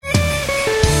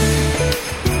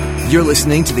You're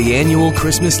listening to the annual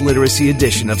Christmas Literacy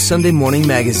edition of Sunday Morning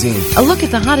Magazine. A look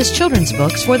at the hottest children's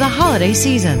books for the holiday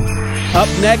season. Up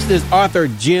next is author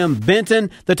Jim Benton.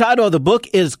 The title of the book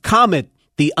is Comet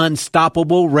the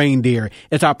Unstoppable Reindeer.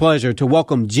 It's our pleasure to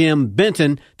welcome Jim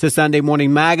Benton to Sunday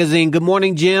Morning Magazine. Good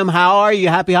morning, Jim. How are you?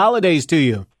 Happy holidays to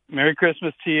you. Merry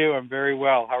Christmas to you. I'm very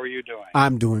well. How are you doing?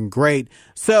 I'm doing great.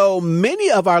 So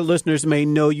many of our listeners may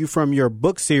know you from your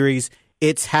book series,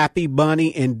 It's Happy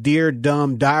Bunny and Dear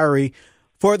Dumb Diary.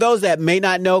 For those that may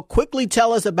not know, quickly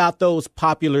tell us about those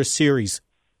popular series.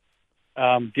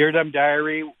 Dear Dumb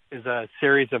Diary is a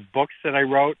series of books that I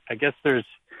wrote. I guess there's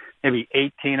maybe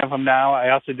 18 of them now. I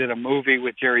also did a movie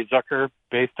with Jerry Zucker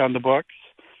based on the books.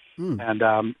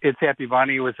 And It's Happy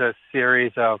Bunny was a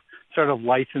series of sort of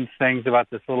licensed things about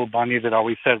this little bunny that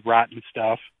always said rotten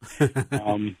stuff.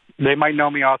 They might know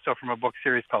me also from a book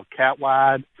series called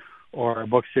Catwad or a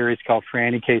book series called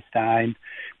Franny K, Stein.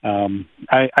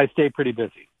 I stay pretty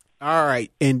busy. All right.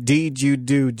 Indeed you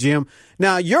do, Jim.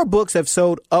 Now, your books have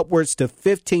sold upwards to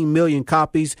 15 million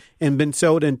copies and been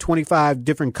sold in 25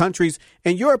 different countries.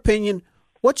 In your opinion,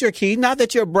 what's your key? Not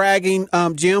that you're bragging,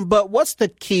 Jim, but what's the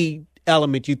key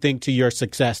element you think to your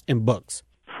success in books?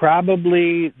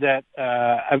 Probably that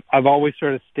I've always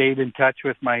sort of stayed in touch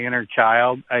with my inner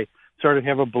child. I sort of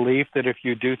have a belief that if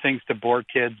you do things to bore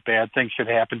kids, bad things should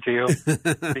happen to you.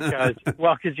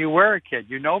 Because you were a kid,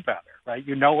 you know better, right?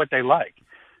 You know what they like.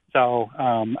 So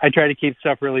I try to keep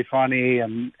stuff really funny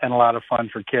and a lot of fun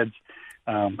for kids.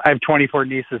 I have 24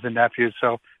 nieces and nephews,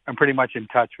 so I'm pretty much in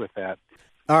touch with that.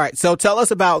 All right. So tell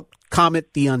us about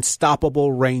Comet the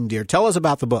Unstoppable Reindeer. Tell us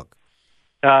about the book.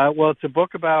 Well, it's a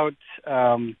book about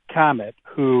Comet,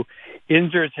 who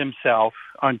injures himself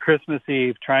on Christmas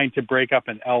Eve trying to break up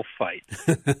an elf fight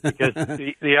because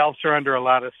the elves are under a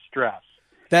lot of stress.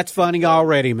 That's funny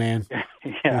already, man.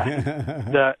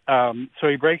 Yeah. So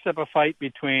he breaks up a fight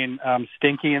between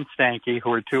Stinky and Stanky,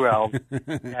 who are two elves,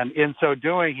 and in so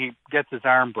doing, he gets his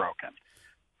arm broken.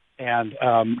 And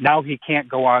now he can't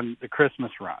go on the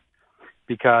Christmas run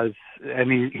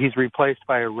he's replaced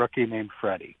by a rookie named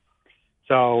Freddie.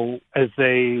 So as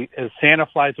Santa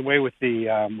flies away with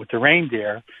the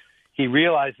reindeer, he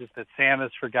realizes that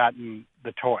Santa's forgotten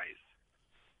the toys.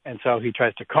 And so he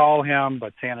tries to call him,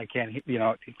 but Santa can't,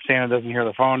 Santa doesn't hear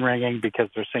the phone ringing because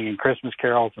they're singing Christmas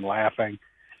carols and laughing.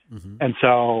 Mm-hmm. And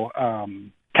so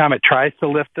Comet tries to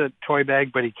lift the toy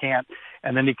bag, but he can't.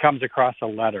 And then he comes across a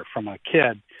letter from a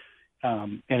kid,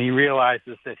 and he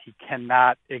realizes that he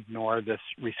cannot ignore this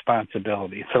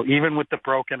responsibility. So even with the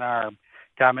broken arm,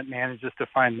 Comet manages to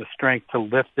find the strength to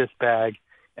lift this bag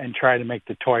and try to make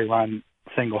the toy run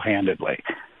single-handedly.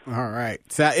 All right.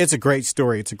 So it's a great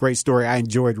story. It's a great story. I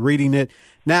enjoyed reading it.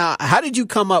 Now, how did you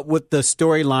come up with the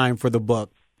storyline for the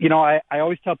book? I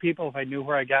always tell people if I knew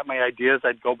where I got my ideas,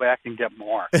 I'd go back and get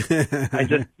more.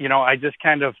 I just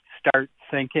kind of start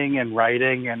thinking and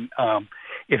writing, and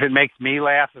if it makes me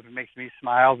laugh, if it makes me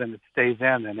smile, then it stays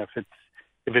in. And if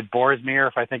it bores me or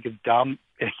if I think it's dumb,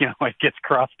 it gets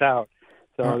crossed out.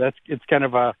 So it's kind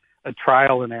of a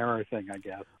trial and error thing, I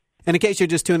guess. And in case you're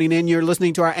just tuning in, you're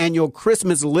listening to our annual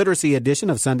Christmas Literacy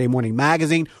edition of Sunday Morning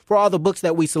Magazine. For all the books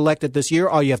that we selected this year,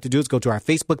 all you have to do is go to our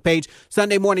Facebook page,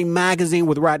 Sunday Morning Magazine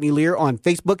with Rodney Lear on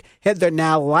Facebook. Head there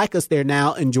now, like us there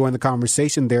now, and join the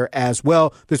conversation there as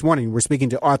well. This morning, we're speaking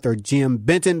to author Jim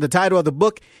Benton. The title of the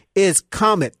book is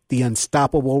Comet the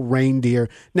Unstoppable Reindeer.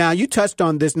 Now, you touched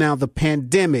on this now, the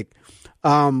pandemic.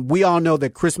 We all know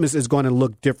that Christmas is going to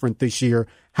look different this year.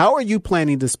 How are you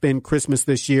planning to spend Christmas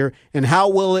this year, and how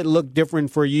will it look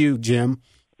different for you, Jim?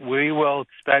 We will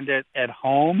spend it at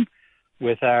home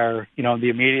with our, the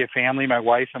immediate family, my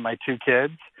wife and my two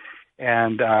kids,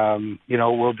 and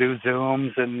we'll do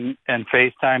Zooms and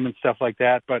FaceTime and stuff like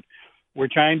that. But we're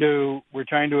trying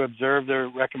to observe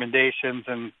the recommendations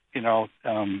and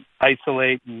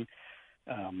isolate and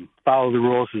follow the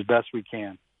rules as best we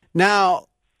can. Now,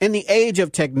 in the age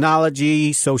of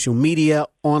technology, social media,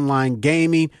 online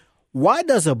gaming, why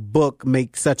does a book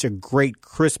make such a great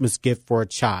Christmas gift for a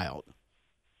child?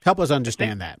 Help us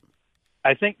understand that.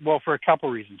 I think, for a couple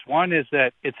reasons. One is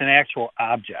that it's an actual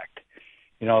object.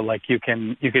 Like you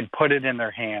can put it in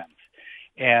their hands.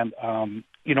 And,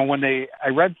 I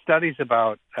read studies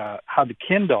about how the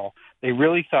Kindle, they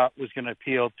really thought was going to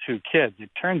appeal to kids.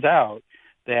 It turns out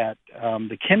that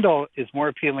the Kindle is more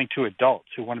appealing to adults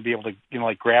who want to be able to,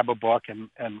 grab a book and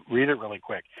read it really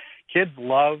quick. Kids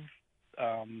love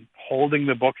holding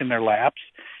the book in their laps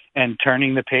and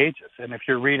turning the pages. And if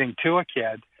you're reading to a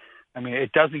kid,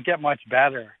 it doesn't get much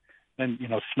better than,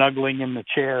 snuggling in the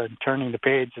chair and turning the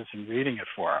pages and reading it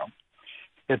for them.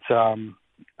 It's,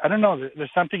 I don't know.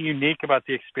 There's something unique about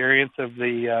the experience of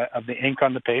the ink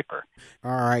on the paper.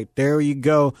 All right, there you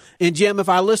go. And Jim, if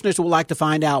our listeners would like to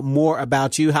find out more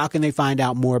about you, how can they find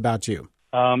out more about you?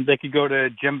 They could go to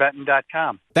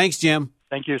jimbenton.com. Thanks, Jim.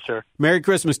 Thank you, sir. Merry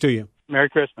Christmas to you. Merry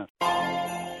Christmas.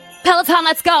 Peloton,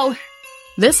 let's go.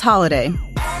 This holiday,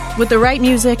 with the right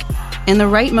music and the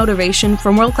right motivation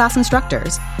from world-class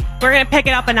instructors, we're going to pick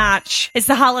it up a notch. It's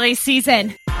the holiday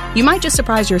season. You might just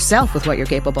surprise yourself with what you're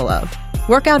capable of.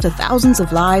 Work out to thousands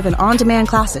of live and on-demand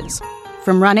classes,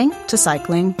 from running to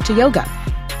cycling to yoga.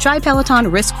 Try Peloton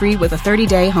risk-free with a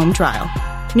 30-day home trial.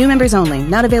 New members only,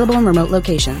 not available in remote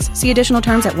locations. See additional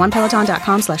terms at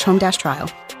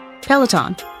onepeloton.com/home-trial.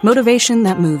 Peloton, motivation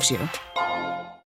that moves you.